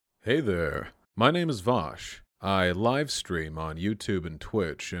Hey there, my name is Vosh. I live stream on YouTube and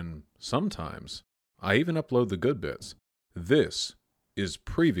Twitch, and sometimes I even upload the good bits. This is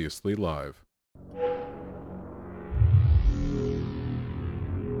Previously Live.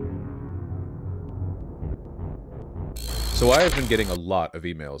 So I have been getting a lot of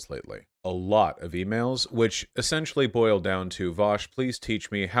emails lately. A lot of emails, which essentially boil down to, Vosh, please teach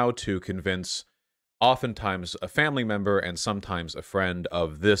me how to convince oftentimes a family member and sometimes a friend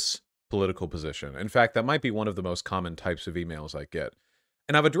of this political position. In fact, that might be one of the most common types of emails I get.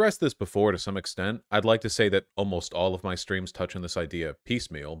 And I've addressed this before to some extent. I'd like to say that almost all of my streams touch on this idea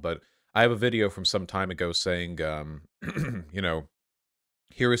piecemeal, but I have a video from some time ago saying, you know,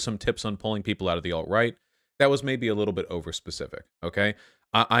 here are some tips on pulling people out of the alt-right. That was maybe a little bit overspecific, okay?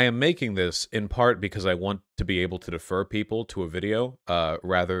 I am making this in part because I want to be able to defer people to a video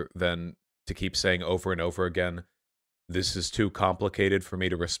rather than to keep saying over and over again, this is too complicated for me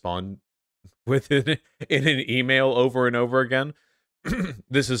to respond with it in an email over and over again.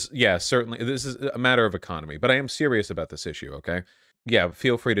 This is, yeah, certainly, this is a matter of economy, but I am serious about this issue, okay? Yeah,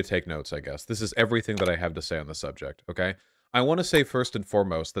 feel free to take notes, I guess. This is everything that I have to say on the subject, okay? I want to say first and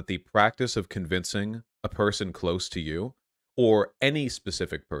foremost that the practice of convincing a person close to you, or any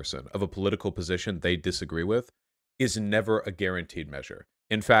specific person, of a political position they disagree with, is never a guaranteed measure.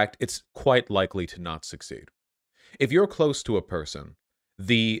 In fact, it's quite likely to not succeed. If you're close to a person,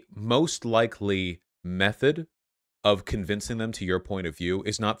 the most likely method of convincing them to your point of view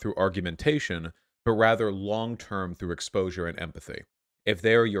is not through argumentation, but rather long-term through exposure and empathy. If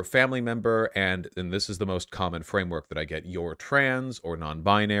they're your family member, and this is the most common framework that I get, you're trans or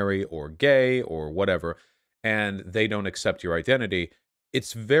non-binary or gay or whatever, and they don't accept your identity,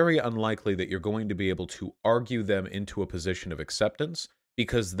 it's very unlikely that you're going to be able to argue them into a position of acceptance,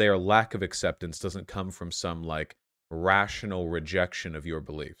 because their lack of acceptance doesn't come from some, like, rational rejection of your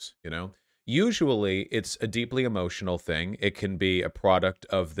beliefs, you know? Usually, it's a deeply emotional thing. It can be a product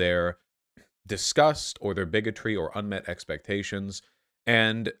of their disgust or their bigotry or unmet expectations,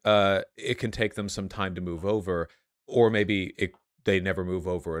 and it can take them some time to move over, or maybe they never move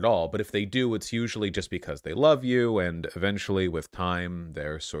over at all. But if they do, it's usually just because they love you, and eventually, with time,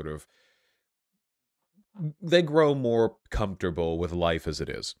 they grow more comfortable with life as it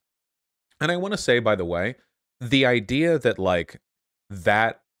is. And I want to say, by the way, the idea that, like,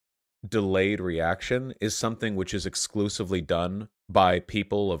 that delayed reaction is something which is exclusively done by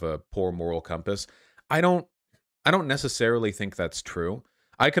people of a poor moral compass, I don't necessarily think that's true.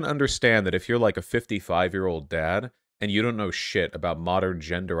 I can understand that if you're like a 55-year-old dad and you don't know shit about modern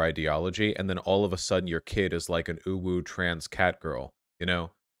gender ideology, and then all of a sudden your kid is like an uwu trans cat girl, you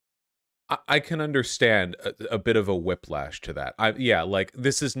know, I can understand a bit of a whiplash to that. Yeah, like,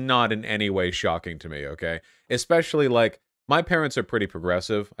 this is not in any way shocking to me, okay? Especially, like, my parents are pretty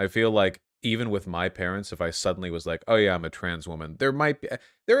progressive. I feel like even with my parents, if I suddenly was like, oh yeah, I'm a trans woman, there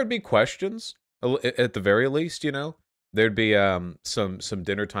would be questions, at the very least, you know? There'd be some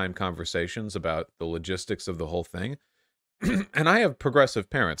dinner time conversations about the logistics of the whole thing. And I have progressive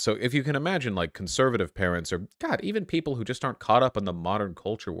parents. So if you can imagine, like, conservative parents, or God, even people who just aren't caught up in the modern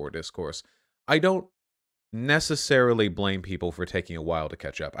culture war discourse, I don't necessarily blame people for taking a while to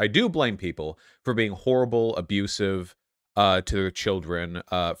catch up. I do blame people for being horrible, abusive to their children,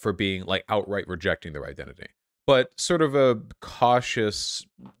 for being, like, outright rejecting their identity. But sort of a cautious,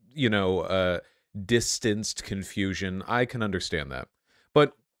 distanced confusion, I can understand that.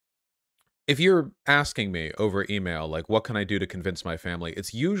 But if you're asking me over email, like, what can I do to convince my family?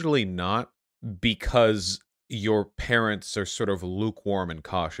 It's usually not because your parents are sort of lukewarm and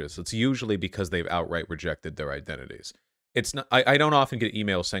cautious. It's usually because they've outright rejected their identities. It's not, I don't often get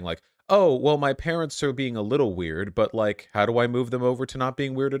emails saying, like, oh, well, my parents are being a little weird, but, like, how do I move them over to not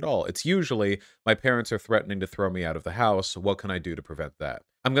being weird at all? It's usually, my parents are threatening to throw me out of the house. What can I do to prevent that?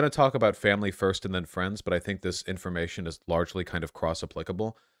 I'm going to talk about family first and then friends, but I think this information is largely kind of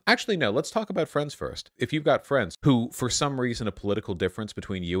cross-applicable. Actually, no, let's talk about friends first. If you've got friends who, for some reason, a political difference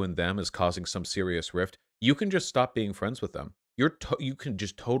between you and them is causing some serious rift, you can just stop being friends with them. You can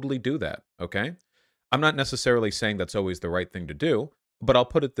just totally do that, okay? I'm not necessarily saying that's always the right thing to do, but I'll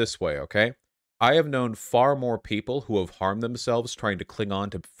put it this way, okay? I have known far more people who have harmed themselves trying to cling on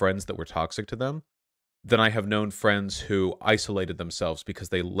to friends that were toxic to them than I have known friends who isolated themselves because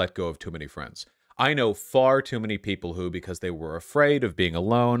they let go of too many friends. I know far too many people who, because they were afraid of being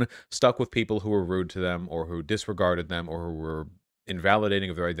alone, stuck with people who were rude to them, or who disregarded them, or who were invalidating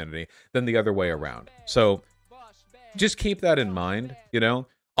of their identity, than the other way around. So just keep that in mind, you know?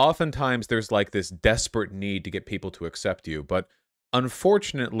 Oftentimes there's, like, this desperate need to get people to accept you, but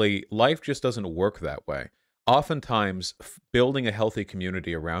unfortunately, life just doesn't work that way. Oftentimes, building a healthy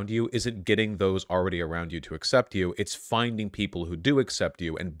community around you isn't getting those already around you to accept you, it's finding people who do accept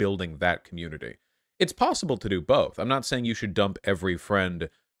you and building that community. It's possible to do both. I'm not saying you should dump every friend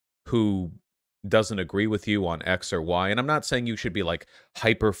who doesn't agree with you on X or Y, and I'm not saying you should be like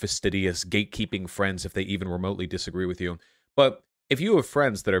hyper fastidious, gatekeeping friends if they even remotely disagree with you. But if you have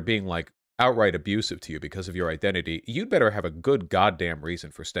friends that are being like outright abusive to you because of your identity, you'd better have a good goddamn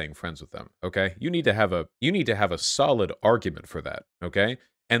reason for staying friends with them, okay? You need to have a solid argument for that, okay?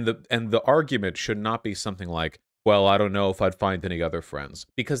 And the argument should not be something like, well, I don't know if I'd find any other friends,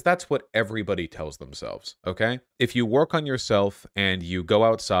 because that's what everybody tells themselves, okay? If you work on yourself and you go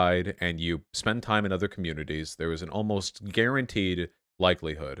outside and you spend time in other communities, there is an almost guaranteed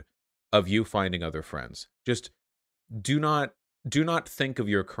likelihood of you finding other friends. Just do not do not think of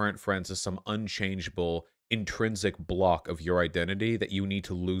your current friends as some unchangeable intrinsic block of your identity that you need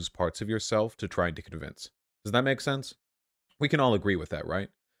to lose parts of yourself to try to convince. Does that make sense? We can all agree with that, right?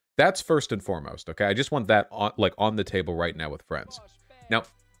 That's first and foremost, okay? I just want that on the table right now with friends. Now,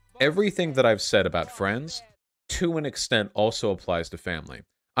 everything that I've said about friends, to an extent, also applies to family.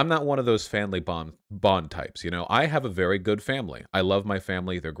 I'm not one of those family bond types, you know? I have a very good family. I love my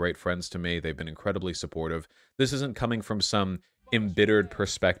family. They're great friends to me. They've been incredibly supportive. This isn't coming from some embittered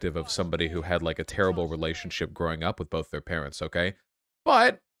perspective of somebody who had like a terrible relationship growing up with both their parents, okay?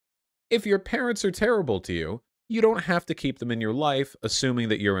 But if your parents are terrible to you, you don't have to keep them in your life, assuming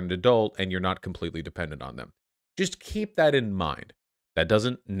that you're an adult and you're not completely dependent on them. Just keep that in mind. That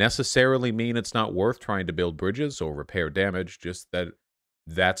doesn't necessarily mean it's not worth trying to build bridges or repair damage, just that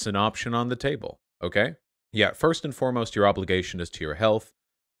that's an option on the table, okay? Yeah, first and foremost, your obligation is to your health,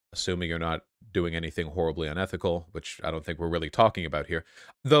 assuming you're not doing anything horribly unethical, which I don't think we're really talking about here.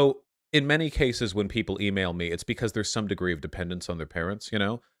 Though, in many cases, when people email me, it's because there's some degree of dependence on their parents, you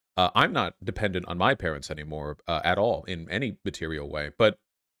know? I'm not dependent on my parents anymore at all in any material way. But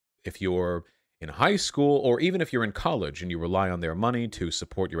if you're in high school or even if you're in college and you rely on their money to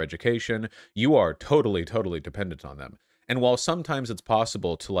support your education, you are totally, totally dependent on them. And while sometimes it's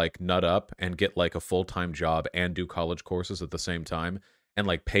possible to like nut up and get like a full-time job and do college courses at the same time and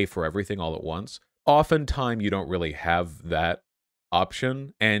like pay for everything all at once, oftentimes you don't really have that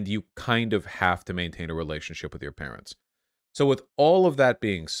option and you kind of have to maintain a relationship with your parents. So, with all of that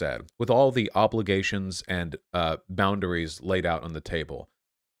being said, with all the obligations and boundaries laid out on the table,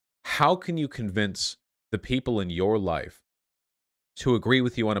 how can you convince the people in your life to agree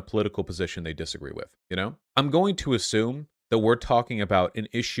with you on a political position they disagree with? You know, I'm going to assume that we're talking about an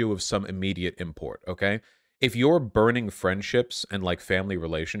issue of some immediate import, okay? If you're burning friendships and like family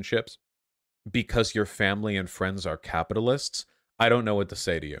relationships because your family and friends are capitalists, I don't know what to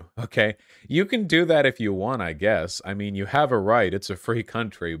say to you, okay? You can do that if you want, I guess. I mean, you have a right. It's a free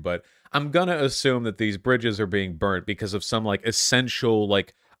country, but I'm gonna assume that these bridges are being burnt because of some like essential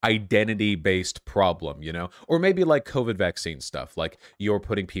like identity-based problem, you know? Or maybe like COVID vaccine stuff, like you're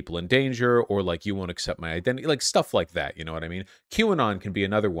putting people in danger or like you won't accept my identity, like stuff like that, you know what I mean? QAnon can be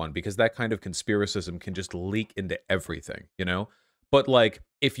another one because that kind of conspiracism can just leak into everything, you know? But like,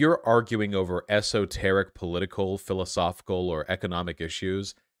 if you're arguing over esoteric political, philosophical, or economic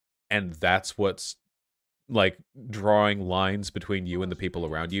issues, and that's what's like drawing lines between you and the people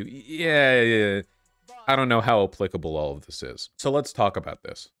around you, yeah, I don't know how applicable all of this is. So let's talk about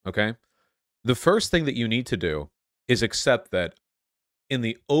this, okay? The first thing that you need to do is accept that in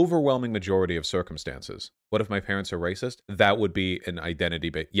the overwhelming majority of circumstances, what if my parents are racist? That would be an identity,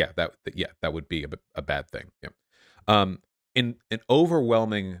 that would be a bad thing. Yeah. In an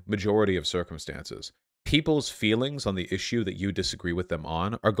overwhelming majority of circumstances, people's feelings on the issue that you disagree with them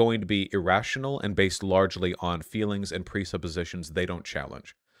on are going to be irrational and based largely on feelings and presuppositions they don't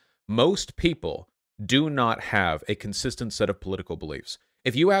challenge. Most people do not have a consistent set of political beliefs.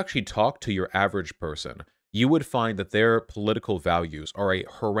 If you actually talk to your average person, you would find that their political values are a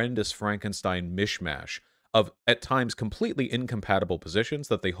horrendous Frankenstein mishmash of, at times, completely incompatible positions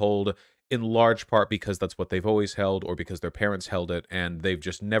that they hold in large part because that's what they've always held or because their parents held it and they've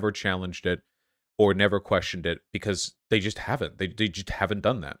just never challenged it or never questioned it because they just haven't. They just haven't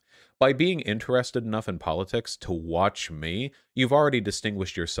done that. By being interested enough in politics to watch me, you've already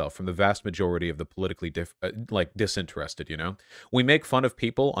distinguished yourself from the vast majority of the politically disinterested, you know? We make fun of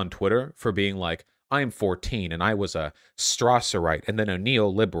people on Twitter for being like, I'm 14 and I was a Strasserite and then a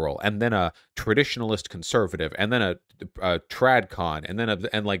neoliberal and then a traditionalist conservative and then a tradcon and then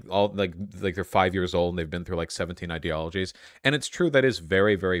they're 5 years old and they've been through like 17 ideologies. And it's true that is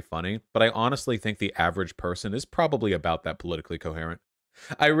very, very funny, but I honestly think the average person is probably about that politically coherent.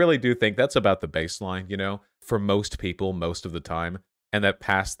 I really do think that's about the baseline, you know, for most people most of the time. and that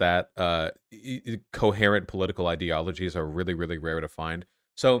past that, coherent political ideologies are really, really rare to find.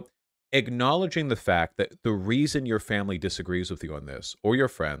 So, acknowledging the fact that the reason your family disagrees with you on this, or your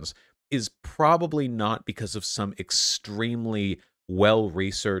friends, is probably not because of some extremely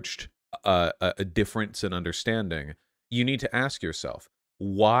well-researched a difference in understanding. You need to ask yourself,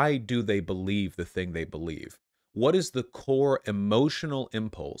 why do they believe the thing they believe? What is the core emotional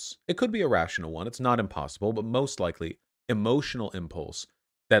impulse? It could be a rational one, it's not impossible, but most likely emotional impulse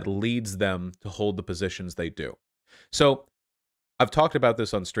that leads them to hold the positions they do. So, I've talked about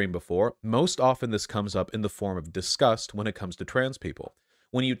this on stream before. Most often, this comes up in the form of disgust when it comes to trans people.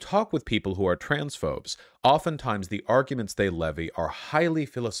 When you talk with people who are transphobes, oftentimes the arguments they levy are highly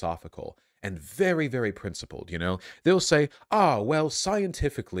philosophical and very, very principled, you know? They'll say, well,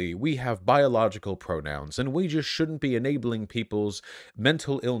 scientifically, we have biological pronouns, and we just shouldn't be enabling people's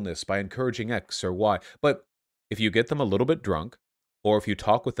mental illness by encouraging X or Y. But if you get them a little bit drunk, or if you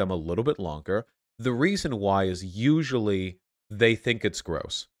talk with them a little bit longer, the reason why is usually they think it's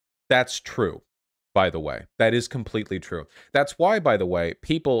gross. That's true, by the way. That is completely true. That's why, by the way,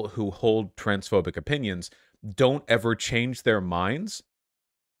 people who hold transphobic opinions don't ever change their minds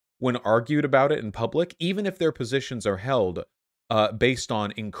when argued about it in public, even if their positions are held based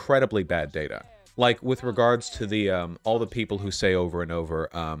on incredibly bad data. Like with regards to the all the people who say over and over,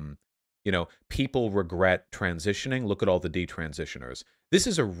 people regret transitioning. Look at all the detransitioners. This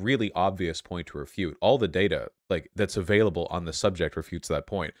is a really obvious point to refute. All the data that's available on the subject refutes that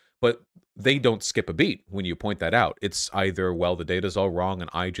point. But they don't skip a beat when you point that out. It's either, well, the data's all wrong and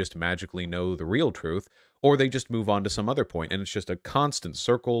I just magically know the real truth, or they just move on to some other point. And it's just a constant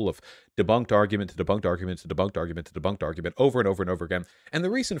circle of debunked argument to debunked argument to debunked argument to debunked argument over and over and over again. And the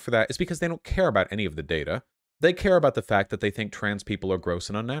reason for that is because they don't care about any of the data. They care about the fact that they think trans people are gross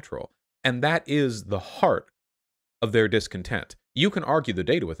and unnatural. And that is the heart of their discontent. You can argue the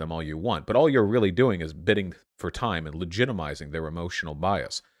data with them all you want, but all you're really doing is bidding for time and legitimizing their emotional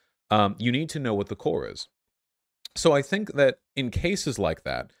bias. You need to know what the core is. So I think that in cases like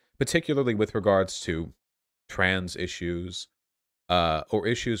that, particularly with regards to trans issues or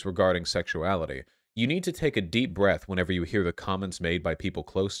issues regarding sexuality, you need to take a deep breath whenever you hear the comments made by people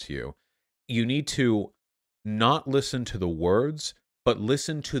close to you. You need to not listen to the words, but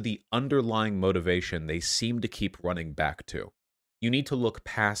listen to the underlying motivation they seem to keep running back to. You need to look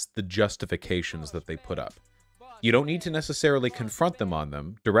past the justifications that they put up. You don't need to necessarily confront them on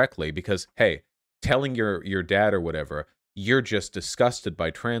them directly because, hey, telling your dad or whatever, you're just disgusted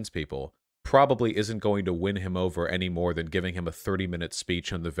by trans people, probably isn't going to win him over any more than giving him a 30-minute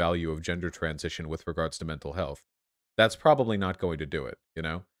speech on the value of gender transition with regards to mental health. That's probably not going to do it, you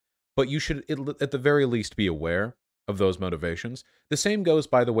know? But you should, at the very least, be aware of those motivations. The same goes,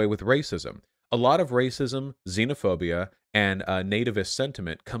 by the way, with racism. A lot of racism, xenophobia, and nativist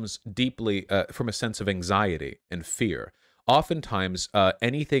sentiment comes deeply from a sense of anxiety and fear. Oftentimes,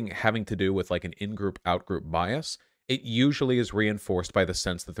 anything having to do with like an in-group, out-group bias, it usually is reinforced by the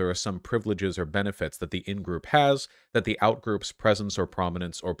sense that there are some privileges or benefits that the in-group has that the out-group's presence or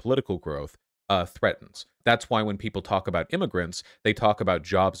prominence or political growth threatens. That's why when people talk about immigrants, they talk about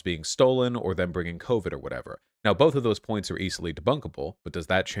jobs being stolen or them bringing COVID or whatever. Now, both of those points are easily debunkable, but does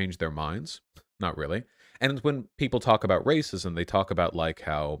that change their minds? Not really. And when people talk about racism, they talk about like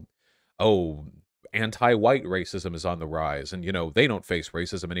how, anti-white racism is on the rise, and they don't face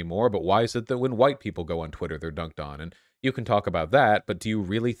racism anymore, but why is it that when white people go on Twitter, they're dunked on? And you can talk about that, but do you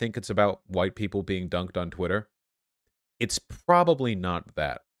really think it's about white people being dunked on Twitter? It's probably not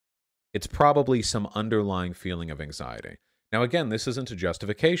that. It's probably some underlying feeling of anxiety. Now, again, this isn't a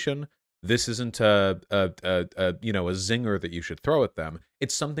justification. This isn't a zinger that you should throw at them.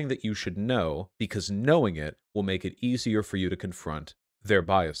 It's something that you should know, because knowing it will make it easier for you to confront their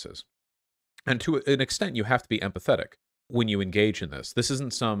biases. And to an extent, you have to be empathetic when you engage in this. This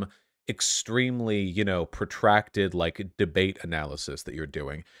isn't some extremely, protracted like debate analysis that you're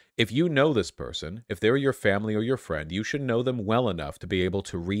doing. If you know this person, if they're your family or your friend, you should know them well enough to be able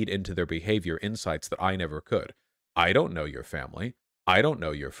to read into their behavior insights that I never could. I don't know your family. I don't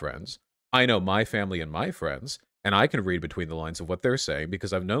know your friends. I know my family and my friends, and I can read between the lines of what they're saying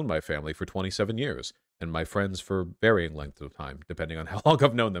because I've known my family for 27 years and my friends for varying lengths of time, depending on how long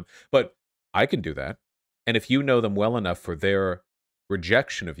I've known them. But I can do that. And if you know them well enough for their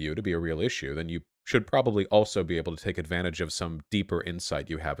rejection of you to be a real issue, then you should probably also be able to take advantage of some deeper insight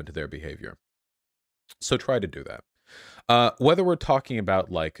you have into their behavior. So try to do that. Whether we're talking about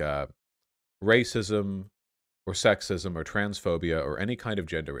like racism or sexism or transphobia or any kind of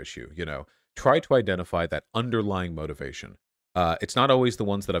gender issue, try to identify that underlying motivation. It's not always the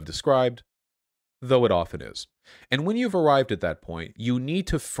ones that I've described. though it often is. And when you've arrived at that point, you need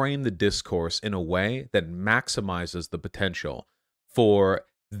to frame the discourse in a way that maximizes the potential for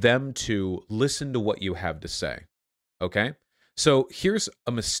them to listen to what you have to say. Okay? So here's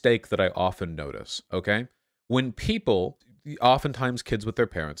a mistake that I often notice. Okay? When people, oftentimes kids with their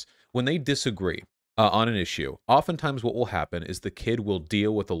parents, when they disagree on an issue, oftentimes what will happen is the kid will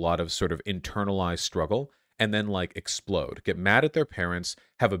deal with a lot of sort of internalized struggle and then like explode, get mad at their parents,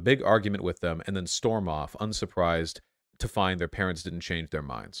 have a big argument with them, and then storm off, unsurprised to find their parents didn't change their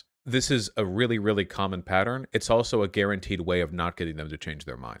minds. This is a really, really common pattern. It's also a guaranteed way of not getting them to change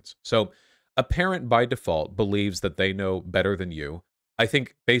their minds. So, a parent by default believes that they know better than you. I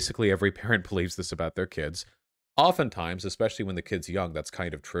think basically every parent believes this about their kids. Oftentimes, especially when the kid's young, that's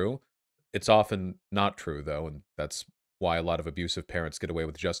kind of true. It's often not true, though, and that's why a lot of abusive parents get away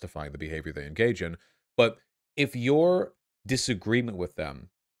with justifying the behavior they engage in. But if your disagreement with them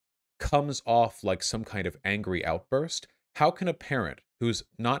comes off like some kind of angry outburst, how can a parent who's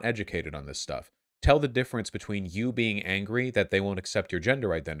not educated on this stuff tell the difference between you being angry that they won't accept your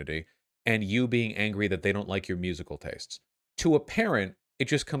gender identity and you being angry that they don't like your musical tastes? To a parent, it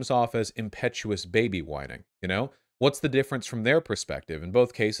just comes off as impetuous baby whining, you know? What's the difference from their perspective? In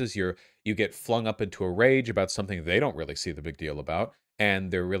both cases, you get flung up into a rage about something they don't really see the big deal about, and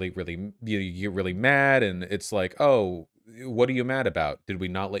they're really, really, you get really mad, and it's like, oh, what are you mad about? Did we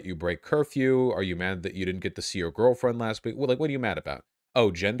not let you break curfew? Are you mad that you didn't get to see your girlfriend last week? Well, like, what are you mad about? Oh,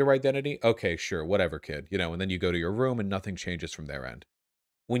 gender identity? Okay, sure, whatever, kid. You know, and then you go to your room and nothing changes from their end.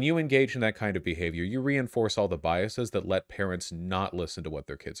 When you engage in that kind of behavior, you reinforce all the biases that let parents not listen to what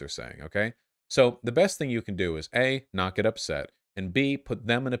their kids are saying, okay? So the best thing you can do is A, not get upset, and B, put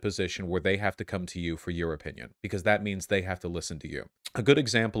them in a position where they have to come to you for your opinion, because that means they have to listen to you. A good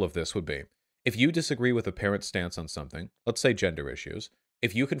example of this would be, if you disagree with a parent's stance on something, let's say gender issues,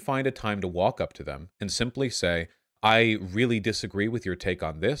 if you can find a time to walk up to them and simply say, I really disagree with your take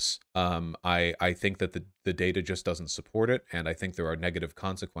on this. I think that the data just doesn't support it, and I think there are negative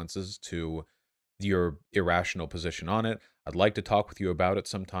consequences to your irrational position on it. I'd like to talk with you about it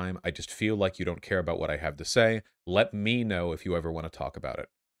sometime. I just feel like you don't care about what I have to say. Let me know if you ever want to talk about it.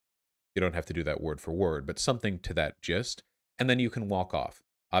 You don't have to do that word for word, but something to that gist, and then you can walk off.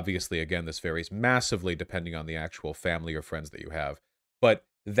 Obviously, again, this varies massively depending on the actual family or friends that you have, but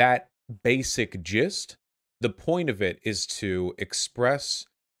that basic gist, the point of it is to express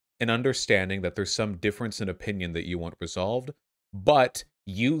an understanding that there's some difference in opinion that you want resolved, but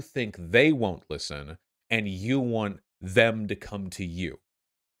you think they won't listen and you want them to come to you.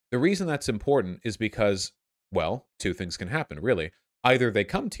 The reason that's important is because, well, two things can happen, really. Either they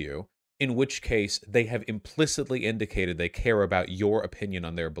come to you, in which case they have implicitly indicated they care about your opinion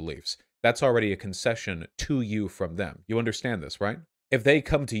on their beliefs. That's already a concession to you from them. You understand this, right? If they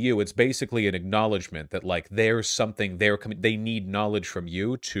come to you, it's basically an acknowledgement that like there's something they need knowledge from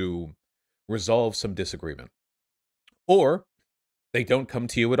you to resolve some disagreement. Or they don't come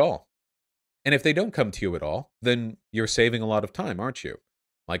to you at all. And if they don't come to you at all, then you're saving a lot of time, aren't you?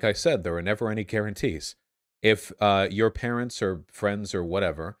 Like I said, there are never any guarantees. If your parents or friends or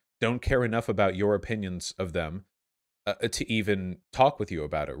whatever don't care enough about your opinions of them to even talk with you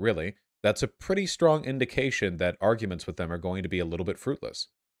about it, really, that's a pretty strong indication that arguments with them are going to be a little bit fruitless.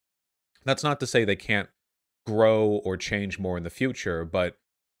 That's not to say they can't grow or change more in the future, but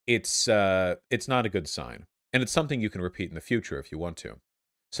it's not a good sign. And it's something you can repeat in the future if you want to.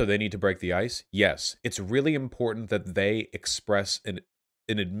 So they need to break the ice? Yes. It's really important that they express an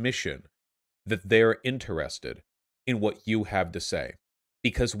admission that they're interested in what you have to say.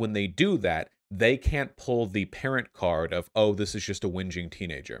 Because when they do that, they can't pull the parent card of, oh, this is just a whinging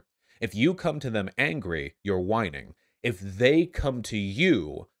teenager. If you come to them angry, you're whining. If they come to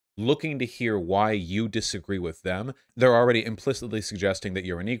you looking to hear why you disagree with them, they're already implicitly suggesting that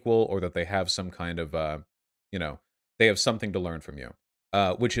you're an equal or that they have some kind of, they have something to learn from you,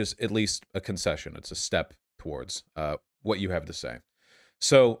 which is at least a concession. It's a step towards what you have to say.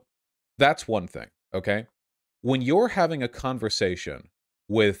 So that's one thing, okay? When you're having a conversation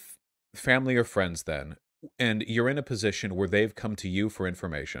with family or friends then, and you're in a position where they've come to you for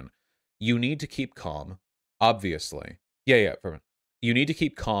information, you need to keep calm, obviously. You need to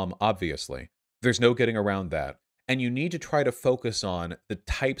keep calm, obviously. There's no getting around that. And you need to try to focus on the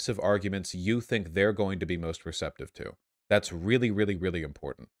types of arguments you think they're going to be most receptive to. That's really, really, really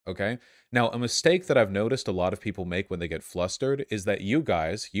important, okay? Now, a mistake that I've noticed a lot of people make when they get flustered is that you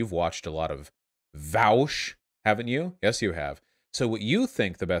guys, you've watched a lot of Vouch, haven't you? Yes, you have. So what you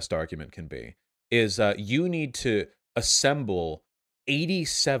think the best argument can be is you need to assemble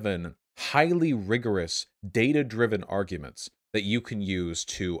 87 highly rigorous, data-driven arguments that you can use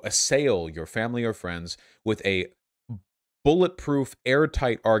to assail your family or friends with a bulletproof,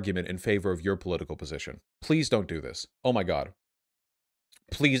 airtight argument in favor of your political position. Please don't do this. Oh my God.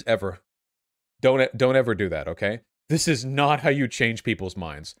 Please don't ever do that, okay? This is not how you change people's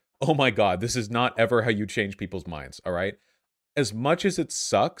minds. Oh my God, this is not ever how you change people's minds, all right? As much as it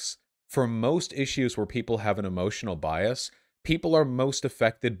sucks, for most issues where people have an emotional bias, people are most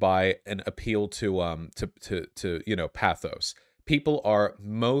affected by an appeal to pathos. People are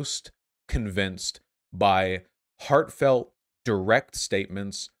most convinced by heartfelt, direct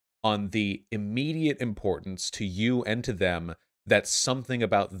statements on the immediate importance to you and to them that something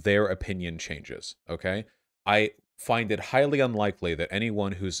about their opinion changes, okay? I find it highly unlikely that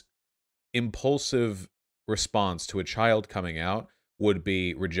anyone whose impulsive response to a child coming out would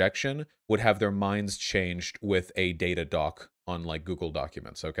be rejection, would have their minds changed with a data doc on like Google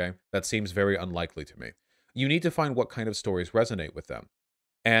Documents, okay? That seems very unlikely to me. You need to find what kind of stories resonate with them.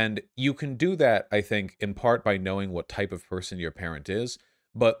 And you can do that, I think, in part by knowing what type of person your parent is,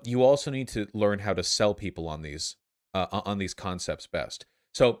 but you also need to learn how to sell people on these concepts best.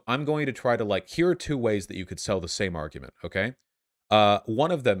 So I'm going to try to here are two ways that you could sell the same argument, okay?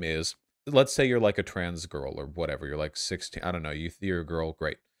 One of them is, let's say you're like a trans girl or whatever, you're like 16, I don't know, you're a girl,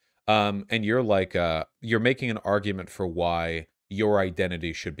 great. And you're you're making an argument for why your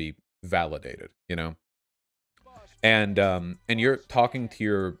identity should be validated, you know? And you're talking to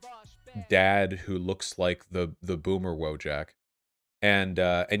your dad who looks like the boomer Wojak,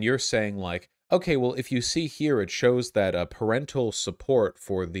 and you're saying like, okay, well, if you see here, it shows that parental support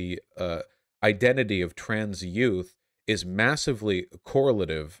for the identity of trans youth is massively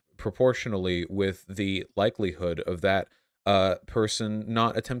correlative proportionally with the likelihood of that person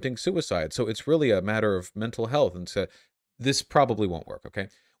not attempting suicide. So it's really a matter of mental health. And so this probably won't work, okay?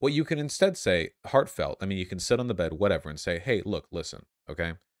 What you can instead say, heartfelt, I mean, you can sit on the bed, whatever, and say, hey, look, listen,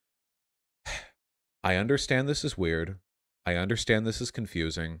 okay? I understand this is weird. I understand this is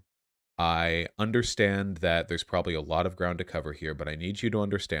confusing. I understand that there's probably a lot of ground to cover here, but I need you to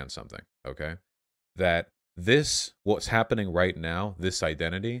understand something, okay? That what's happening right now, this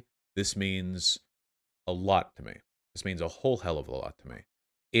identity, this means a lot to me. This means a whole hell of a lot to me.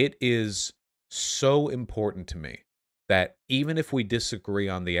 It is so important to me that even if we disagree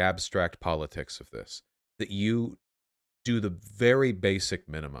on the abstract politics of this, that you do the very basic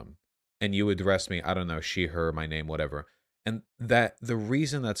minimum and you address me, I don't know, she, her, my name, whatever. And that the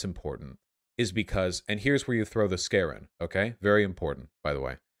reason that's important is because, and here's where you throw the scare in, okay? Very important, by the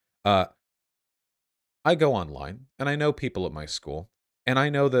way. I go online, and I know people at my school, and I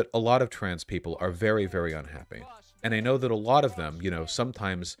know that a lot of trans people are very, very unhappy. And I know that a lot of them,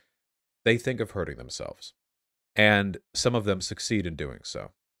 sometimes they think of hurting themselves. And some of them succeed in doing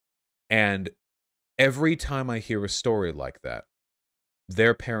so. And every time I hear a story like that,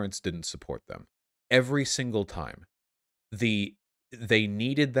 their parents didn't support them. Every single time. They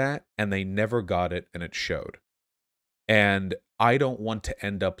needed that, and they never got it, and it showed. And I don't want to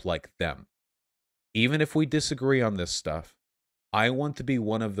end up like them. Even if we disagree on this stuff, I want to be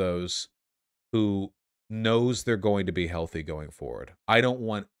one of those who knows they're going to be healthy going forward. I don't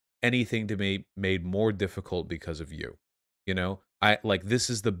want anything to be made more difficult because of you. This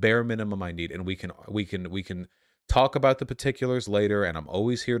is the bare minimum I need, and we can talk about the particulars later, and I'm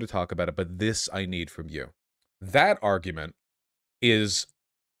always here to talk about it, but this I need from you. That argument is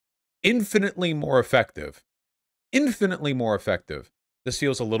infinitely more effective. Infinitely more effective. This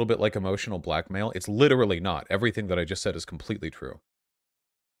feels a little bit like emotional blackmail. It's literally not. Everything that I just said is completely true.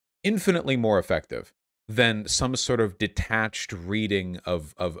 Infinitely more effective than some sort of detached reading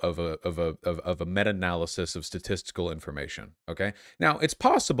of a meta-analysis of statistical information, okay? Now, it's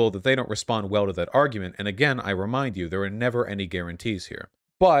possible that they don't respond well to that argument, and again, I remind you, there are never any guarantees here.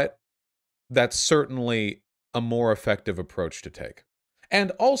 But that's certainly a more effective approach to take.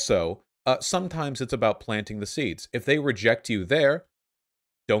 And also, sometimes it's about planting the seeds. If they reject you there,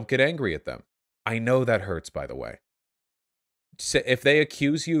 don't get angry at them. I know that hurts, by the way. If they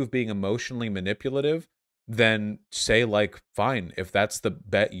accuse you of being emotionally manipulative, then say fine, if that's the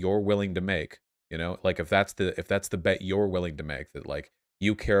bet you're willing to make, if that's the bet you're willing to make, that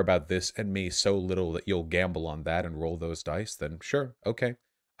you care about this and me so little that you'll gamble on that and roll those dice, then sure, okay.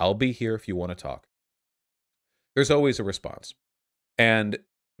 I'll be here if you want to talk. There's always a response. And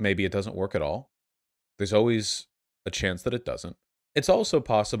maybe it doesn't work at all. There's always a chance that it doesn't. It's also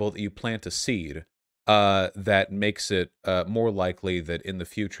possible that you plant a seed that makes it more likely that in the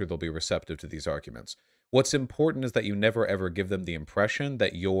future they'll be receptive to these arguments. What's important is that you never ever give them the impression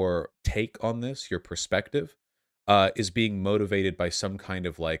that your take on this, your perspective, is being motivated by some kind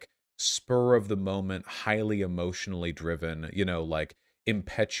of spur of the moment, highly emotionally driven, like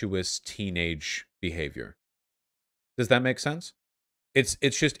impetuous teenage behavior. Does that make sense? It's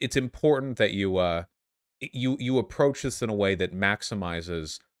important that you approach this in a way that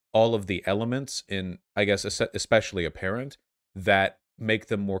maximizes all of the elements in, I guess, especially a parent, that make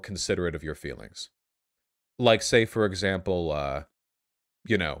them more considerate of your feelings. Like, say, for example,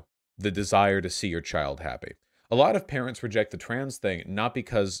 you know, the desire to see your child happy. A lot of parents reject the trans thing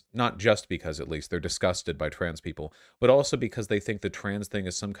not just because at least they're disgusted by trans people, but also because they think the trans thing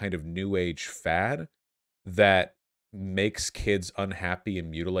is some kind of new age fad that makes kids unhappy and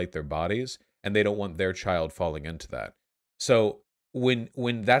mutilate their bodies, and they don't want their child falling into that. So when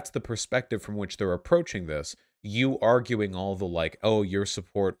that's the perspective from which they're approaching this, you arguing all the like, oh, your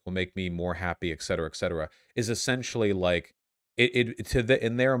support will make me more happy, et cetera, is essentially like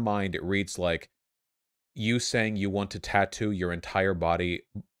in their mind it reads like you saying you want to tattoo your entire body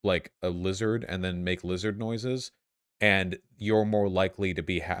like a lizard and then make lizard noises, and you're more likely to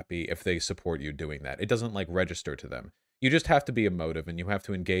be happy if they support you doing that. It doesn't like register to them. You just have to be emotive and you have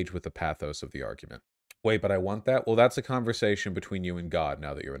to engage with the pathos of the argument. Wait, but I want that? Well, that's a conversation between you and God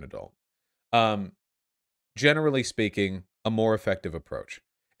now that you're an adult. Um, Generally speaking, a more effective approach.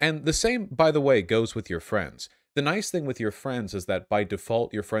 And the same, by the way, goes with your friends. The nice thing with your friends is that by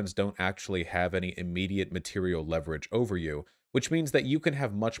default, your friends don't actually have any immediate material leverage over you, which means that you can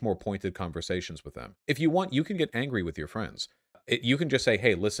have much more pointed conversations with them. If you want, you can get angry with your friends. You can just say,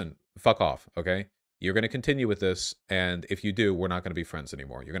 hey, listen, fuck off, okay? You're going to continue with this, and if you do, we're not going to be friends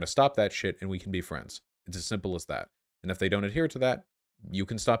anymore. You're going to stop that shit, and we can be friends. It's as simple as that. And if they don't adhere to that, you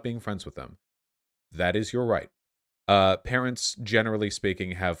can stop being friends with them. That is your right. Parents, generally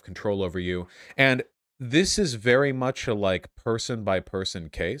speaking, have control over you. And this is very much a like person by person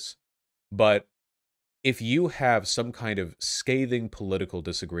case. But if you have some kind of scathing political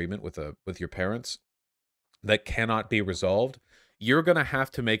disagreement with your parents that cannot be resolved, you're going to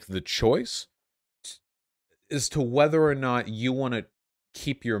have to make the choice as to whether or not you want to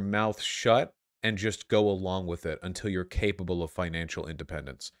keep your mouth shut and just go along with it until you're capable of financial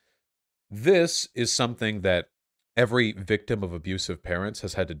independence. This is something that every victim of abusive parents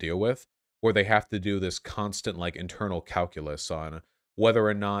has had to deal with, where they have to do this constant like internal calculus on whether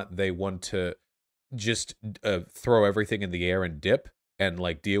or not they want to just throw everything in the air and dip and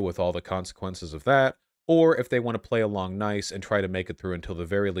like deal with all the consequences of that, or if they want to play along nice and try to make it through until the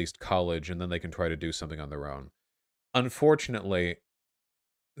very least college, and then they can try to do something on their own. Unfortunately,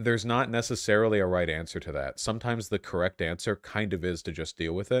 there's not necessarily a right answer to that. Sometimes the correct answer kind of is to just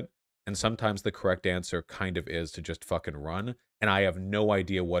deal with it. And sometimes the correct answer kind of is to just fucking run. And I have no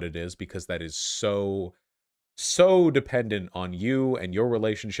idea what it is because that is so dependent on you and your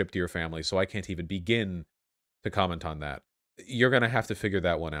relationship to your family. So I can't even begin to comment on that. You're going to have to figure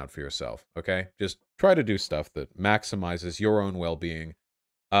that one out for yourself. Okay. Just try to do stuff that maximizes your own well-being.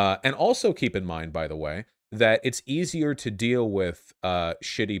 And also keep in mind, by the way, that it's easier to deal with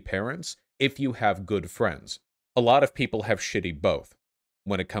shitty parents if you have good friends. A lot of people have shitty both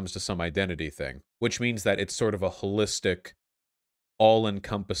when it comes to some identity thing, which means that it's sort of a holistic,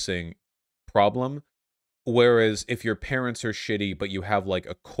 all-encompassing problem. Whereas if your parents are shitty, but you have like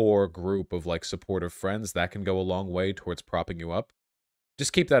a core group of like supportive friends, that can go a long way towards propping you up.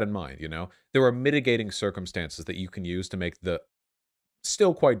 Just keep that in mind, you know? There are mitigating circumstances that you can use to make the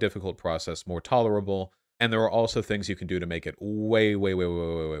still quite difficult process more tolerable, and there are also things you can do to make it way, way, way,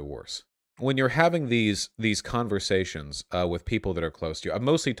 way, way, way worse. When you're having these conversations with people that are close to you, I'm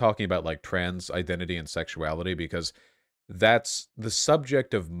mostly talking about like trans identity and sexuality because that's the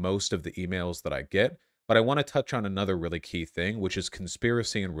subject of most of the emails that I get. But I want to touch on another really key thing, which is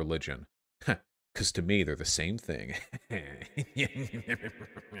conspiracy and religion. Because to me, they're the same thing.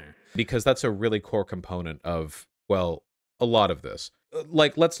 Because that's a really core component of, well, a lot of this.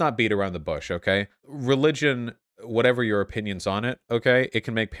 Like, let's not beat around the bush, okay? Religion, whatever your opinions on it, okay, it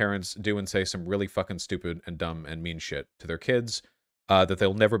can make parents do and say some really fucking stupid and dumb and mean shit to their kids that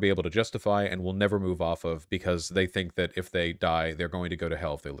they'll never be able to justify and will never move off of because they think that if they die, they're going to go to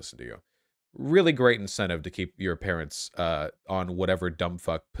hell if they listen to you. Really great incentive to keep your parents on whatever dumb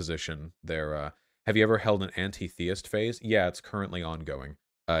fuck position they're. Have you ever held an anti-theist phase? Yeah, it's currently ongoing.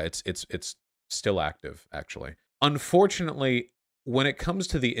 It's still active, actually. Unfortunately, when it comes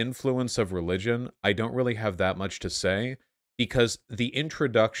to the influence of religion, I don't really have that much to say because the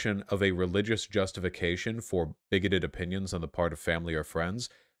introduction of a religious justification for bigoted opinions on the part of family or friends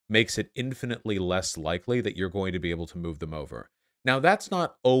makes it infinitely less likely that you're going to be able to move them over. Now, that's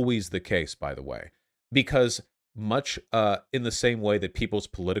not always the case, by the way, because much in the same way that people's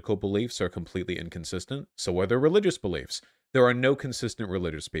political beliefs are completely inconsistent, so are their religious beliefs. There are no consistent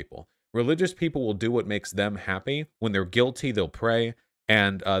religious people. Religious people will do what makes them happy. When they're guilty, they'll pray,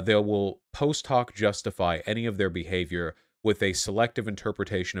 and they will post hoc justify any of their behavior with a selective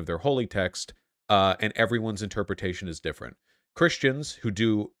interpretation of their holy text, and everyone's interpretation is different. Christians who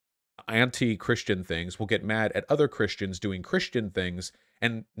do anti-Christian things will get mad at other Christians doing Christian things,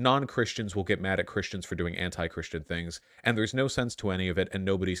 and non-Christians will get mad at Christians for doing anti-Christian things, and there's no sense to any of it, and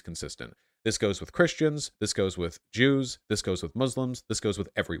nobody's consistent. This goes with Christians, this goes with Jews, this goes with Muslims, this goes with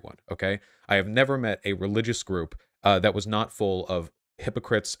everyone, okay? I have never met a religious group that was not full of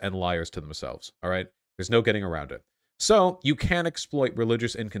hypocrites and liars to themselves, all right? There's no getting around it. So you can exploit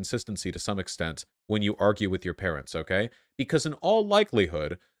religious inconsistency to some extent when you argue with your parents, okay? Because in all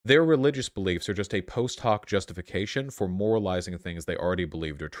likelihood, their religious beliefs are just a post hoc justification for moralizing things they already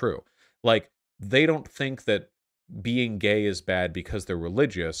believed are true. Like, they don't think that being gay is bad because they're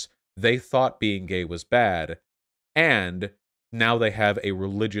religious. They thought being gay was bad, and now they have a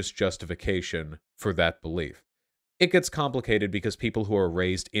religious justification for that belief. It gets complicated because people who are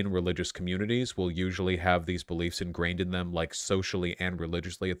raised in religious communities will usually have these beliefs ingrained in them, like socially and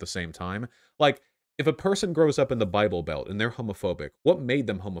religiously at the same time. Like, if a person grows up in the Bible Belt and they're homophobic, what made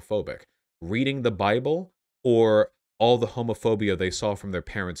them homophobic? Reading the Bible or all the homophobia they saw from their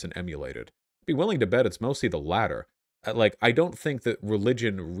parents and emulated? I'd be willing to bet it's mostly the latter. Like, I don't think that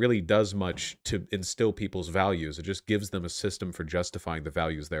religion really does much to instill people's values. It just gives them a system for justifying the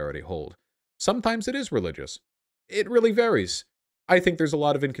values they already hold. Sometimes it is religious. It really varies. I think there's a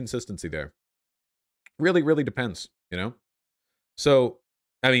lot of inconsistency there. Really, really depends, you know? So,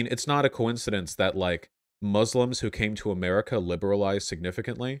 I mean, it's not a coincidence that, like, Muslims who came to America liberalized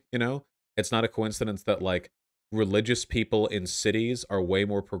significantly, you know? It's not a coincidence that, like, religious people in cities are way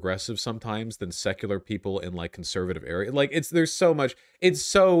more progressive sometimes than secular people in, like, conservative areas. Like, there's so much,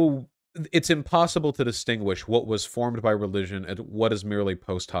 it's impossible to distinguish what was formed by religion and what is merely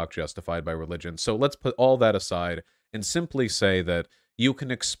post hoc justified by religion. So let's put all that aside and simply say that you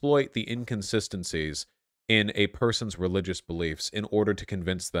can exploit the inconsistencies in a person's religious beliefs in order to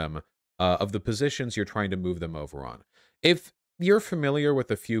convince them of the positions you're trying to move them over on. If you're familiar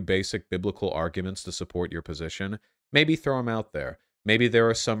with a few basic biblical arguments to support your position, maybe throw them out there. Maybe there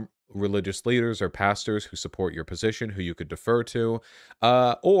are some religious leaders or pastors who support your position who you could defer to.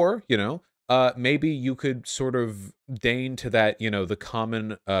 Or, maybe you could sort of deign to that, the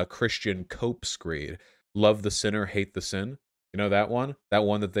common Christian cope screed. Love the sinner, hate the sin. You know that one? That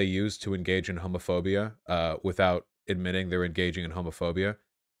one that they use to engage in homophobia without admitting they're engaging in homophobia.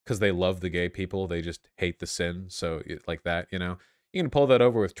 Because they love the gay people, they just hate the sin. So, like that, You can pull that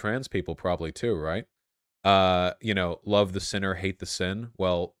over with trans people probably too, right? Love the sinner, hate the sin.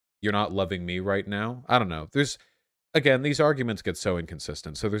 Well, you're not loving me right now. I don't know. Again, these arguments get so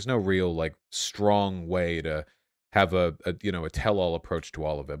inconsistent. So there's no real, like, strong way to have a tell-all approach to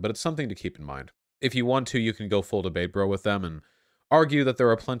all of it. But it's something to keep in mind. If you want to, you can go full debate bro with them and argue that there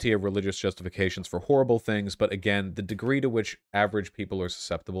are plenty of religious justifications for horrible things. But again, the degree to which average people are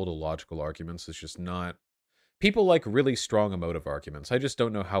susceptible to logical arguments is just not. People like really strong emotive arguments. I just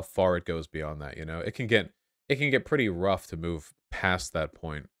don't know how far it goes beyond that, It can get pretty rough to move past that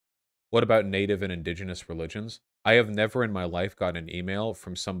point. What about native and indigenous religions? I have never in my life gotten an email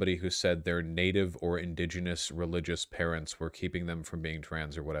from somebody who said their native or indigenous religious parents were keeping them from being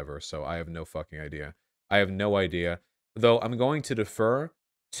trans or whatever, so I have no fucking idea. I have no idea. Though I'm going to defer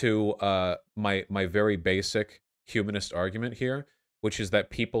to my very basic humanist argument here, which is that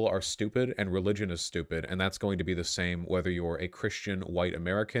people are stupid and religion is stupid, and that's going to be the same whether you're a Christian white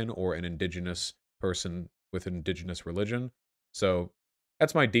American or an indigenous person with indigenous religion. So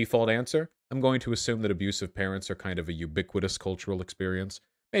that's my default answer. I'm going to assume that abusive parents are kind of a ubiquitous cultural experience,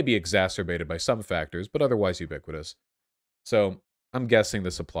 maybe exacerbated by some factors, but otherwise ubiquitous. So I'm guessing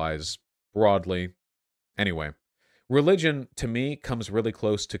this applies broadly. Anyway, religion, to me, comes really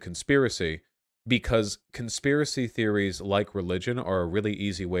close to conspiracy because conspiracy theories, like religion, are a really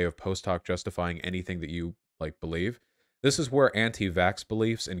easy way of post hoc justifying anything that you, believe. This is where anti-vax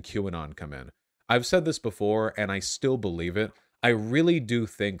beliefs and QAnon come in. I've said this before, and I still believe it. I really do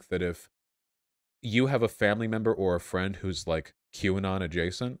think that if you have a family member or a friend who's, QAnon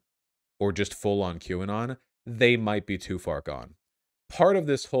adjacent, or just full on QAnon, they might be too far gone. Part of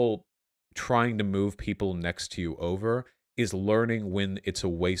this whole trying to move people next to you over is learning when it's a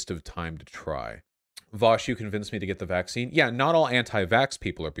waste of time to try. Vosh, you convinced me to get the vaccine. Yeah, not all anti-vax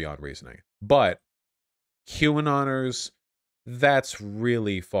people are beyond reasoning, but QAnoners, that's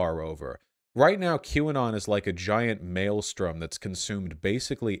really far over. Right now, QAnon is like a giant maelstrom that's consumed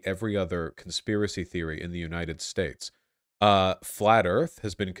basically every other conspiracy theory in the United States. Flat Earth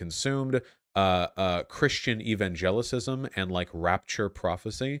has been consumed. Christian evangelicism and like rapture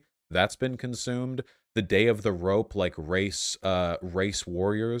prophecy, that's been consumed. The day of the rope, like race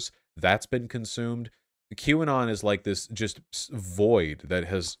warriors, that's been consumed. QAnon is like this just void that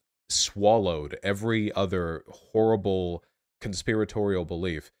has swallowed every other horrible conspiratorial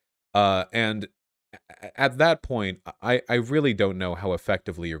belief. And at that point, I really don't know how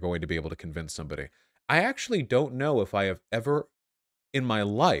effectively you're going to be able to convince somebody. I actually don't know if I have ever in my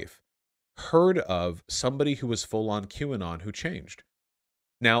life heard of somebody who was full on QAnon who changed.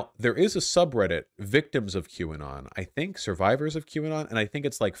 Now, there is a subreddit, victims of QAnon, I think survivors of QAnon, and I think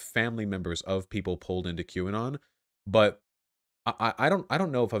it's like family members of people pulled into QAnon, but I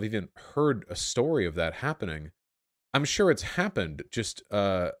don't know if I've even heard a story of that happening. I'm sure it's happened, just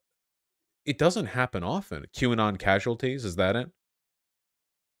it doesn't happen often. QAnon casualties, is that it?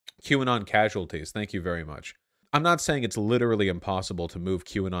 QAnon casualties, thank you very much. I'm not saying it's literally impossible to move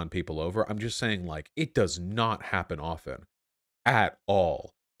QAnon people over. I'm just saying, like, it does not happen often at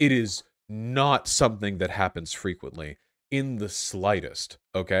all. It is not something that happens frequently in the slightest,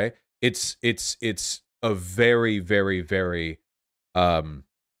 okay? It's a very, very, very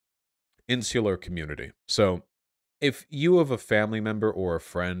insular community. So if you have a family member or a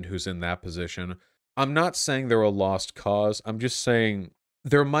friend who's in that position, I'm not saying they're a lost cause. I'm just saying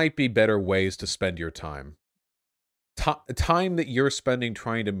there might be better ways to spend your time. Time that you're spending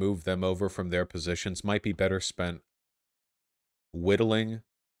trying to move them over from their positions might be better spent whittling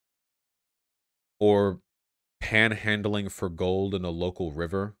or panhandling for gold in a local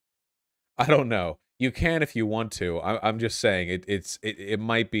river. I don't know. You can if you want to. I'm just saying it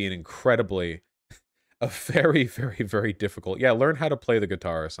might be an incredibly a very, very, very difficult. Yeah, learn how to play the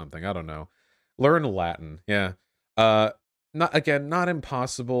guitar or something. I don't know. Learn Latin. Yeah. Not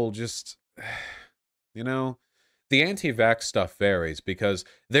impossible, just you know, the anti-vax stuff varies because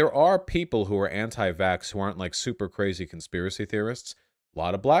there are people who are anti-vax who aren't like super crazy conspiracy theorists. A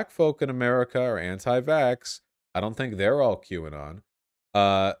lot of black folk in America are anti-vax. I don't think they're all QAnon.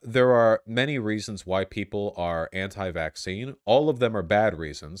 There are many reasons why people are anti-vaccine. All of them are bad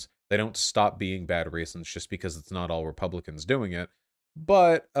reasons. They don't stop being bad reasons just because it's not all Republicans doing it.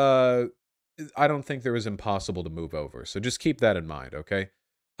 But I don't think they're as impossible to move over. So just keep that in mind, okay?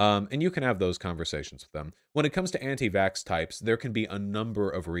 And you can have those conversations with them. When it comes to anti-vax types, there can be a number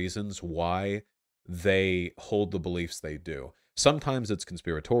of reasons why they hold the beliefs they do. Sometimes it's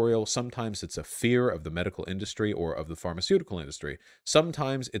conspiratorial. Sometimes it's a fear of the medical industry or of the pharmaceutical industry.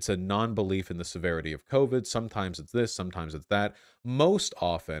 Sometimes it's a non-belief in the severity of COVID. Sometimes it's this, sometimes it's that. Most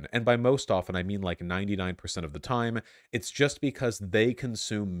often, and by most often, I mean like 99% of the time, it's just because they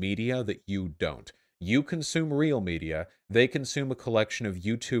consume media that you don't. You consume real media. They consume a collection of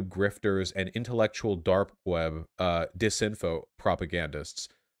YouTube grifters and intellectual dark web disinfo propagandists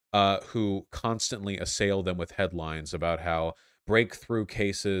who constantly assail them with headlines about how breakthrough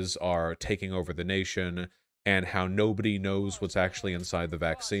cases are taking over the nation and how nobody knows what's actually inside the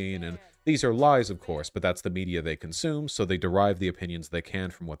vaccine. And these are lies, of course, but that's the media they consume, so they derive the opinions they can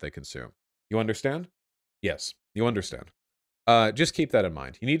from what they consume. You understand? Yes, you understand. Just keep that in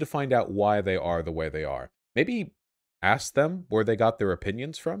mind. You need to find out why they are the way they are. Maybe ask them where they got their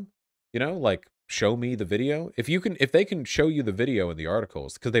opinions from. You know, like show me the video. If they can show you the video in the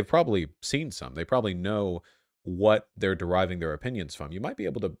articles, because they've probably seen some, they probably know what they're deriving their opinions from. You might be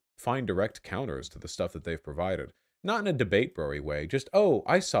able to find direct counters to the stuff that they've provided. Not in a debate broy way, just, oh,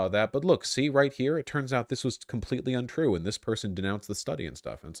 I saw that, but look, see right here, it turns out this was completely untrue, and this person denounced the study and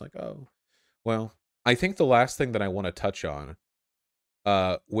stuff. And it's like, oh, well, I think the last thing that I want to touch on,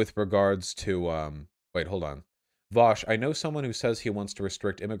 with regards to, wait, hold on. Vosh, I know someone who says he wants to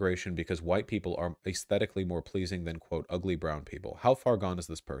restrict immigration because white people are aesthetically more pleasing than, quote, ugly brown people. How far gone is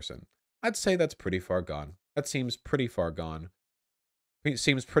this person? I'd say that's pretty far gone. That seems pretty far gone. It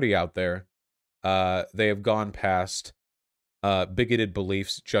seems pretty out there. They have gone past bigoted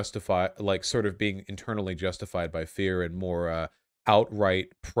beliefs sort of being internally justified by fear and more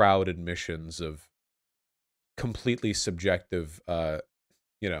outright proud admissions of completely subjective,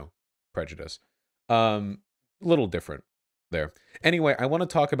 prejudice. Little different there. Anyway, I want to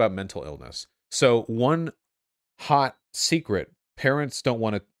talk about mental illness. So one hot secret parents don't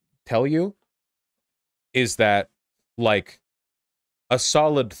want to tell you is that, like, a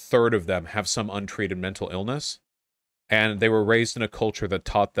solid third of them have some untreated mental illness, and they were raised in a culture that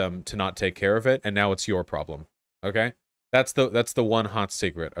taught them to not take care of it, and now it's your problem. Okay? That's the one hot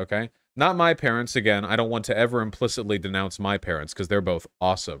secret, okay? Not my parents, again. I don't want to ever implicitly denounce my parents, because they're both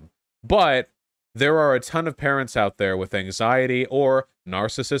awesome. But there are a ton of parents out there with anxiety or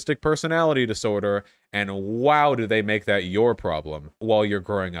narcissistic personality disorder, and wow, do they make that your problem while you're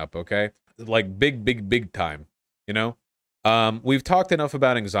growing up, okay? like big time, you know? We've talked enough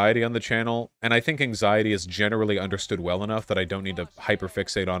about anxiety on the channel, and I think anxiety is generally understood well enough that I don't need to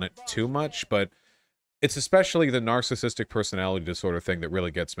hyperfixate on it too much, but it's especially the narcissistic personality disorder thing that really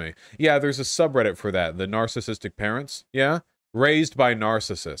gets me. Yeah, there's a subreddit for that, the narcissistic parents, yeah? Raised by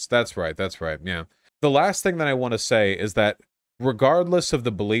narcissists. That's right, yeah. The last thing that I want to say is that regardless of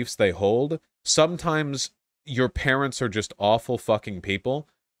the beliefs they hold, sometimes your parents are just awful fucking people.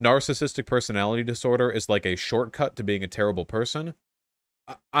 Narcissistic personality disorder is like a shortcut to being a terrible person.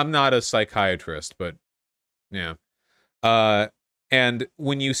 I'm not a psychiatrist, but yeah. And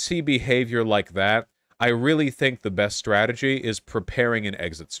when you see behavior like that, I really think the best strategy is preparing an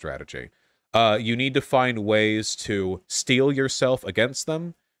exit strategy. You need to find ways to steel yourself against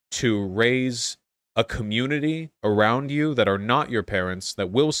them, to raise a community around you that are not your parents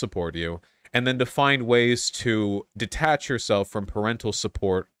that will support you, and then to find ways to detach yourself from parental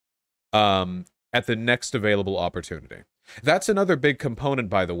support at the next available opportunity. That's another big component,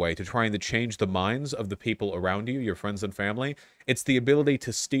 by the way, to trying to change the minds of the people around you, your friends and family. It's the ability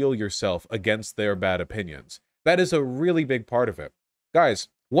to steel yourself against their bad opinions. That is a really big part of it. Guys,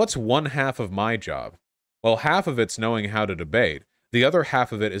 what's one half of my job? Well, half of it's knowing how to debate. The other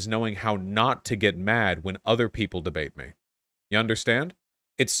half of it is knowing how not to get mad when other people debate me. You understand?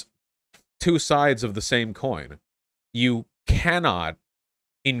 It's two sides of the same coin. You cannot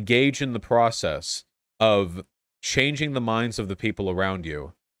engage in the process of changing the minds of the people around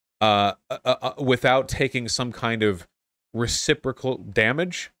you without taking some kind of reciprocal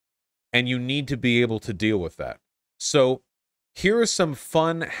damage, and you need to be able to deal with that. So here are some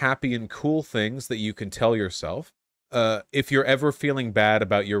fun, happy, and cool things that you can tell yourself if you're ever feeling bad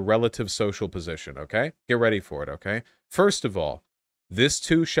about your relative social position, okay? Get ready for it, okay? First of all, this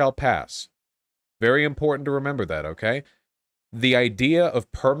too shall pass. Very important to remember that, okay? The idea of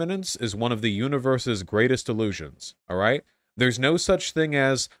permanence is one of the universe's greatest illusions, all right? There's no such thing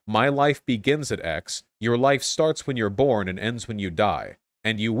as, my life begins at X, your life starts when you're born and ends when you die.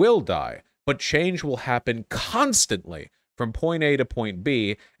 And you will die, but change will happen constantly from point A to point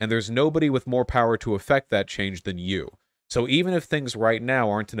B, and there's nobody with more power to affect that change than you. So even if things right now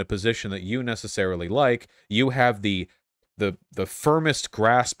aren't in a position that you necessarily like, you have the firmest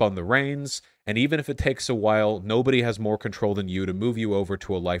grasp on the reins, and even if it takes a while, nobody has more control than you to move you over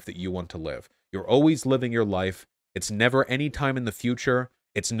to a life that you want to live. You're always living your life. It's never any time in the future.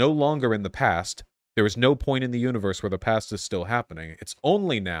 It's no longer in the past. There is no point in the universe where the past is still happening. It's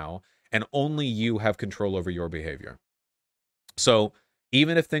only now, and only you have control over your behavior. So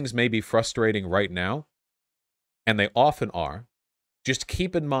even if things may be frustrating right now, and they often are, just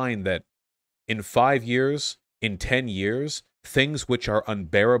keep in mind that in 5 years, in 10 years, things which are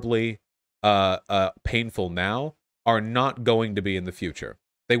unbearably painful now are not going to be in the future.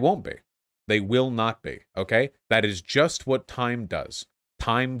 They won't be. They will not be, okay? That is just what time does.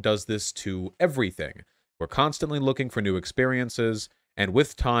 Time does this to everything. We're constantly looking for new experiences, and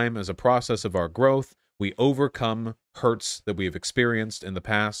with time, as a process of our growth, we overcome hurts that we have experienced in the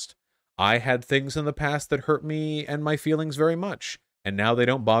past. I had things in the past that hurt me and my feelings very much, and now they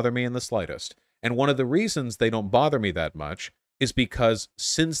don't bother me in the slightest. And one of the reasons they don't bother me that much is because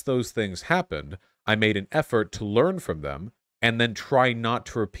since those things happened, I made an effort to learn from them and then try not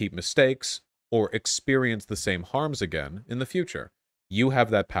to repeat mistakes or experience the same harms again in the future. You have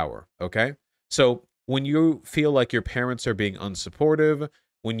that power, okay? So when you feel like your parents are being unsupportive,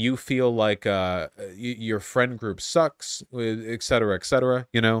 when you feel like your friend group sucks, etc.,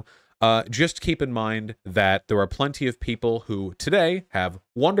 you know, just keep in mind that there are plenty of people who today have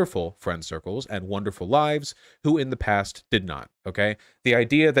wonderful friend circles and wonderful lives who in the past did not, okay? The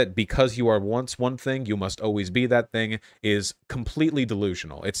idea that because you are once one thing, you must always be that thing is completely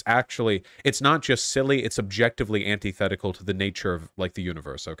delusional. It's not just silly, it's objectively antithetical to the nature of, like, the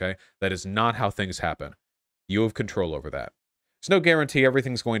universe, okay? That is not how things happen. You have control over that. There's no guarantee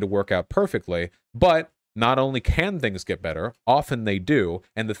everything's going to work out perfectly, but not only can things get better, often they do,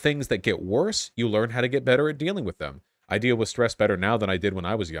 and the things that get worse, you learn how to get better at dealing with them. I deal with stress better now than I did when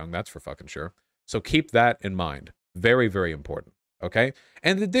I was young, that's for fucking sure. So keep that in mind. Very, very important, okay?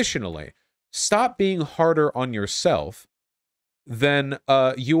 And additionally, stop being harder on yourself than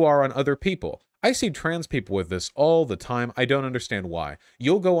you are on other people. I see trans people with this all the time. I don't understand why.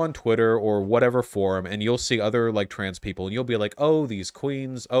 You'll go on Twitter or whatever forum and you'll see other like trans people and you'll be like, oh, these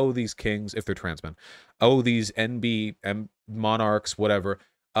queens, oh, these kings, if they're trans men, oh, these NB monarchs, whatever.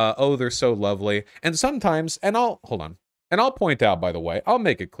 Oh, they're so lovely. And sometimes, hold on. And I'll point out, by the way, I'll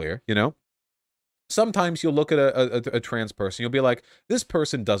make it clear, you know, sometimes you'll look at a trans person, you'll be like, this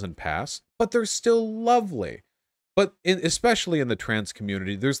person doesn't pass, but they're still lovely. But especially in the trans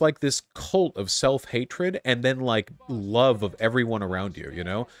community, there's like this cult of self-hatred and then like love of everyone around you, you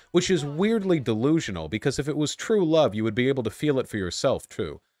know? Which is weirdly delusional, because if it was true love, you would be able to feel it for yourself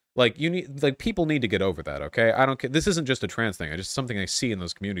too. Like people need to get over that, okay? I don't care. This isn't just a trans thing. It's just something I see in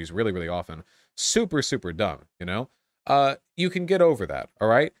those communities really, really often. Super, super dumb, you know? You can get over that, all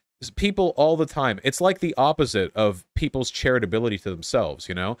right? People all the time. It's like the opposite of people's charitability to themselves,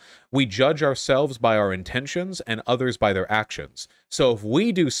 you know? We judge ourselves by our intentions and others by their actions. So if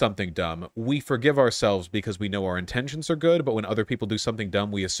we do something dumb, we forgive ourselves because we know our intentions are good, but when other people do something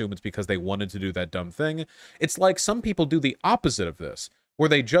dumb, we assume it's because they wanted to do that dumb thing. It's like some people do the opposite of this, where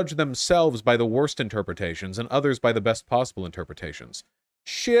they judge themselves by the worst interpretations and others by the best possible interpretations.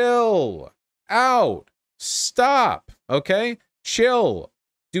 Chill out. Stop, okay? Chill.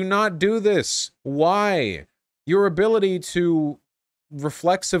 Do not do this. Why? Your ability to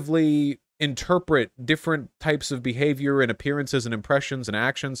reflexively interpret different types of behavior and appearances and impressions and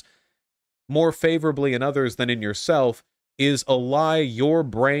actions more favorably in others than in yourself is a lie your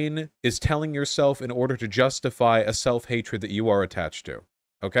brain is telling yourself in order to justify a self-hatred that you are attached to.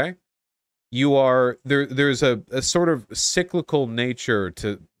 Okay? You are there's a sort of cyclical nature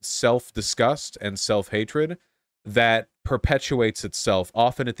to self-disgust and self-hatred that perpetuates itself,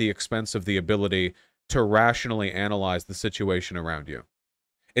 often at the expense of the ability to rationally analyze the situation around you.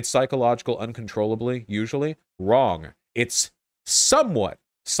 It's psychological uncontrollably, usually. Wrong. It's somewhat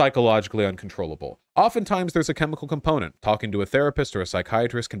psychologically uncontrollable. Oftentimes there's a chemical component. Talking to a therapist or a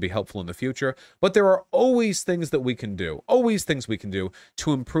psychiatrist can be helpful in the future, but there are always things that we can do,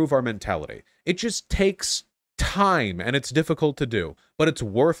 to improve our mentality. It just takes time, and it's difficult to do, but it's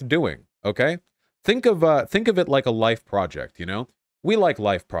worth doing, okay? Think of it like a life project, you know? We like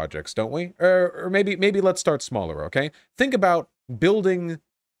life projects, don't we? Or maybe let's start smaller, okay? Think about building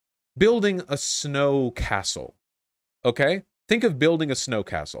a snow castle, okay? Think of building a snow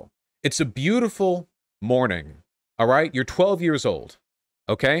castle. It's a beautiful morning, all right? You're 12 years old,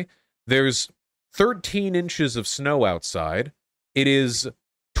 okay? There's 13 inches of snow outside. It is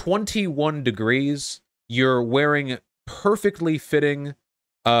 21 degrees. You're wearing perfectly fitting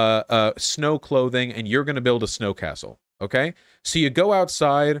snow clothing, and you're going to build a snow castle, okay? So you go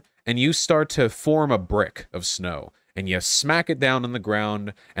outside, and you start to form a brick of snow, and you smack it down on the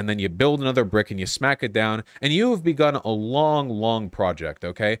ground, and then you build another brick and you smack it down, and you have begun a long, long project,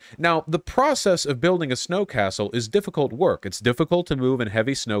 okay? Now, the process of building a snow castle is difficult work. It's difficult to move in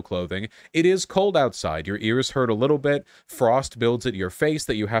heavy snow clothing. It is cold outside. Your ears hurt a little bit. Frost builds at your face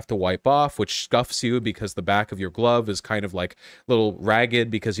that you have to wipe off, which scuffs you because the back of your glove is kind of like a little ragged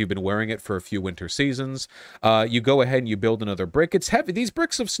because you've been wearing it for a few winter seasons. You go ahead and you build another brick. It's heavy. These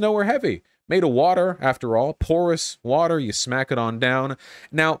bricks of snow are heavy. Made of water, after all, porous water, you smack it on down.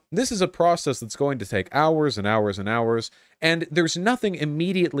 Now, this is a process that's going to take hours and hours and hours, and there's nothing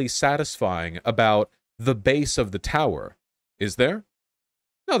immediately satisfying about the base of the tower, is there?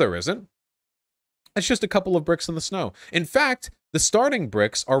 No, there isn't. It's just a couple of bricks in the snow. In fact, the starting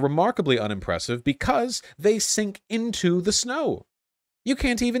bricks are remarkably unimpressive because they sink into the snow. You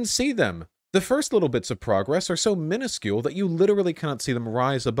can't even see them. The first little bits of progress are so minuscule that you literally cannot see them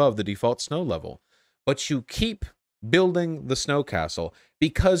rise above the default snow level. But you keep building the snow castle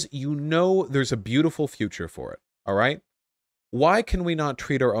because you know there's a beautiful future for it, all right? Why can we not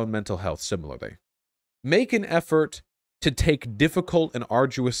treat our own mental health similarly? Make an effort to take difficult and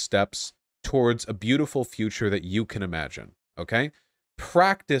arduous steps towards a beautiful future that you can imagine, okay?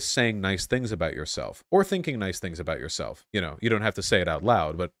 Practice saying nice things about yourself or thinking nice things about yourself. You know, you don't have to say it out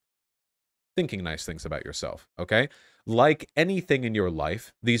loud, but thinking nice things about yourself, okay? Like anything in your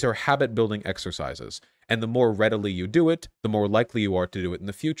life, these are habit-building exercises, and the more readily you do it, the more likely you are to do it in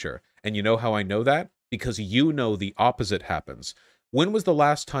the future. And you know how I know that? Because you know the opposite happens. When was the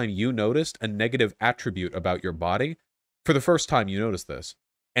last time you noticed a negative attribute about your body? For the first time, you noticed this.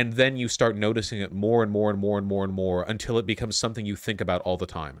 And then you start noticing it more and more and more and more and more until it becomes something you think about all the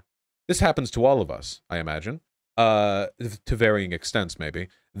time. This happens to all of us, I imagine. To varying extents, maybe.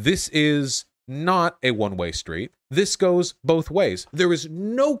 This is not a one-way street. This goes both ways. There is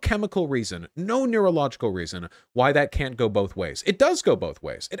no chemical reason, no neurological reason why that can't go both ways. It does go both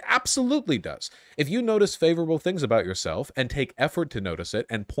ways. It absolutely does. If you notice favorable things about yourself and take effort to notice it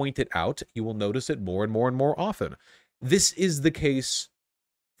and point it out, you will notice it more and more and more often. This is the case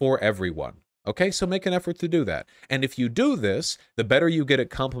for everyone. Okay, so make an effort to do that. And if you do this, the better you get at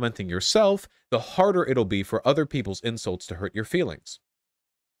complimenting yourself, the harder it'll be for other people's insults to hurt your feelings.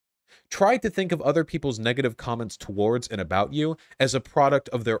 Try to think of other people's negative comments towards and about you as a product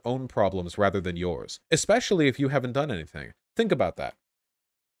of their own problems rather than yours, especially if you haven't done anything. Think about that.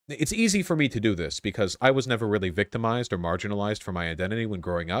 it's easy for me to do this because I was never really victimized or marginalized for my identity when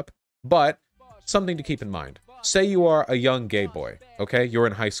growing up. But something to keep in mind. Say you are a young gay boy, okay? You're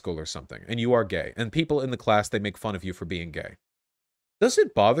in high school or something, and you are gay. And people in the class, they make fun of you for being gay. Does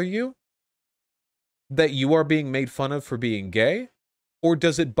it bother you that you are being made fun of for being gay? Or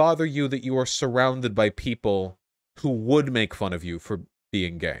does it bother you that you are surrounded by people who would make fun of you for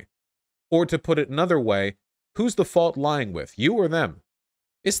being gay? Or to put it another way, who's the fault lying with, you or them?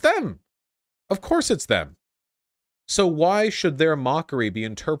 It's them. Of course it's them. So why should their mockery be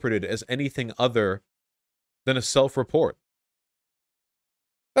interpreted as anything other than a self-report?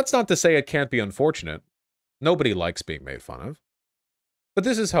 That's not to say it can't be unfortunate. Nobody likes being made fun of. But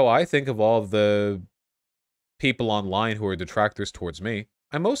this is how I think of all of the people online who are detractors towards me.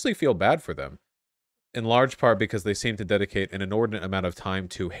 I mostly feel bad for them, in large part because they seem to dedicate an inordinate amount of time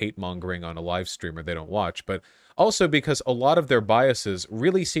to hate-mongering on a live streamer they don't watch, but also because a lot of their biases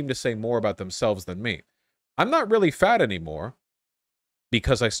really seem to say more about themselves than me. I'm not really fat anymore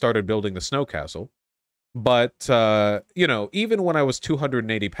because I started building the snow castle. But, you know, even when I was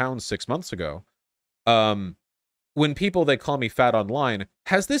 280 pounds 6 months ago, when people, they call me fat online,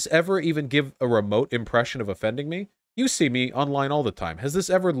 has this ever even give a remote impression of offending me? You see me online all the time. Has this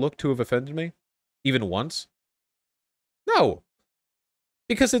ever looked to have offended me? Even once? No.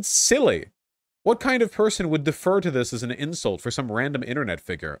 Because it's silly. What kind of person would defer to this as an insult for some random internet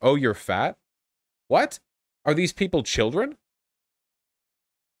figure? Oh, you're fat? What? Are these people children?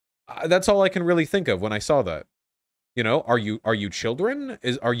 That's all I can really think of when I saw that. You know, are you children?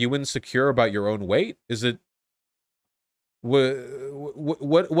 Are you insecure about your own weight? Is it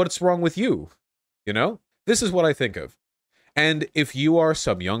what's wrong with you? You know? This is what I think of. And if you are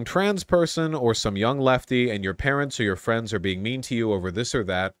some young trans person or some young lefty and your parents or your friends are being mean to you over this or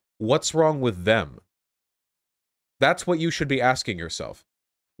that, what's wrong with them? That's what you should be asking yourself.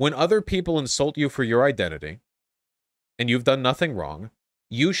 When other people insult you for your identity, and you've done nothing wrong,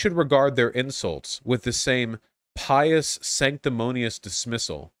 you should regard their insults with the same pious, sanctimonious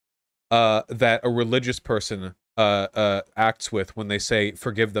dismissal that a religious person acts with when they say,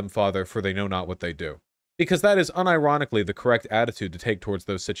 "Forgive them, Father, for they know not what they do." Because that is unironically the correct attitude to take towards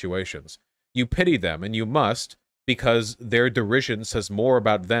those situations. You pity them, and you must, because their derision says more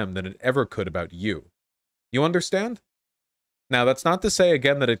about them than it ever could about you. You understand? Now, that's not to say,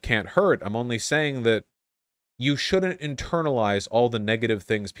 again, that it can't hurt. I'm only saying that you shouldn't internalize all the negative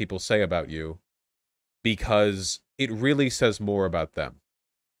things people say about you because it really says more about them.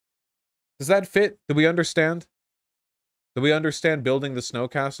 Does that fit? Do we understand? Do we understand building the snow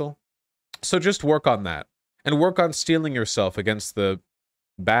castle? So just work on that. And work on steeling yourself against the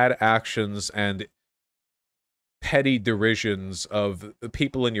bad actions and petty derisions of the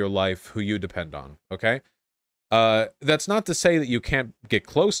people in your life who you depend on, okay? That's not to say that you can't get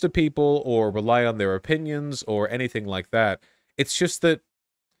close to people or rely on their opinions or anything like that. It's just that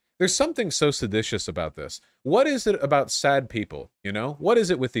there's something so seditious about this. What is it about sad people, you know? What is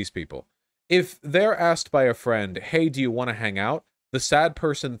it with these people? If they're asked by a friend, hey, do you want to hang out? The sad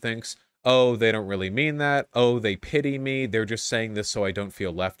person thinks, oh, they don't really mean that. Oh, they pity me. They're just saying this so I don't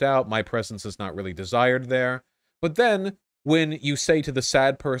feel left out. My presence is not really desired there. But then when you say to the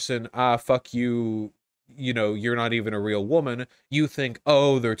sad person, fuck you, you know, you're not even a real woman, you think,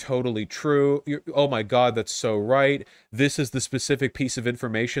 oh, they're totally true. Oh my God, that's so right. This is the specific piece of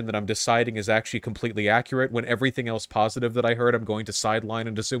information that I'm deciding is actually completely accurate when everything else positive that I heard I'm going to sideline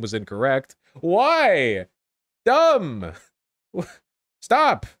and assume was incorrect. Why? Dumb.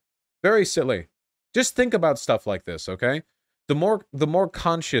 Stop. Very silly. Just think about stuff like this, okay? The more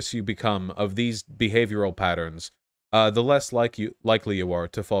conscious you become of these behavioral patterns, the less likely you are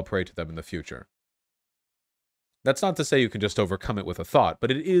to fall prey to them in the future. That's not to say you can just overcome it with a thought,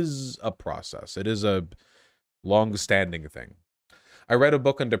 but it is a process. It is a long-standing thing. I read a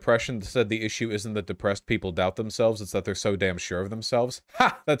book on depression that said the issue isn't that depressed people doubt themselves, it's that they're so damn sure of themselves.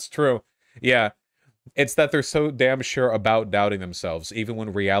 Ha! That's true. Yeah. It's that they're so damn sure about doubting themselves, even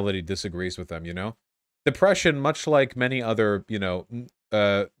when reality disagrees with them, you know? Depression, much like many other, you know,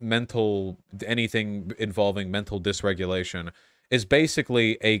 anything involving mental dysregulation, is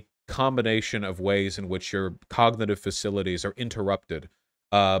basically a combination of ways in which your cognitive facilities are interrupted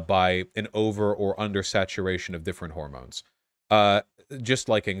by an over or under saturation of different hormones. Just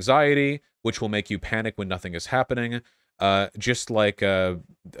like anxiety, which will make you panic when nothing is happening. Just like, you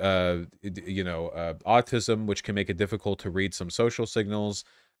know, autism, which can make it difficult to read some social signals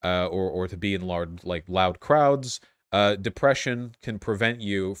or to be in loud crowds. Depression can prevent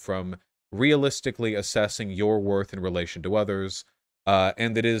you from realistically assessing your worth in relation to others.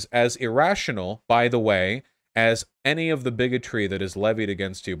 And it is as irrational, by the way, as any of the bigotry that is levied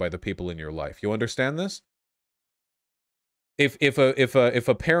against you by the people in your life. You understand this? If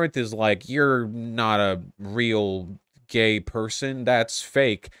a parent is like, you're not a real gay person, that's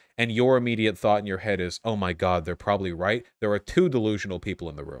fake, and your immediate thought in your head is, oh my god, they're probably right, there are two delusional people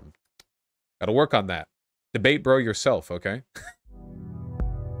in the room. Gotta work on that. Debate bro yourself, okay?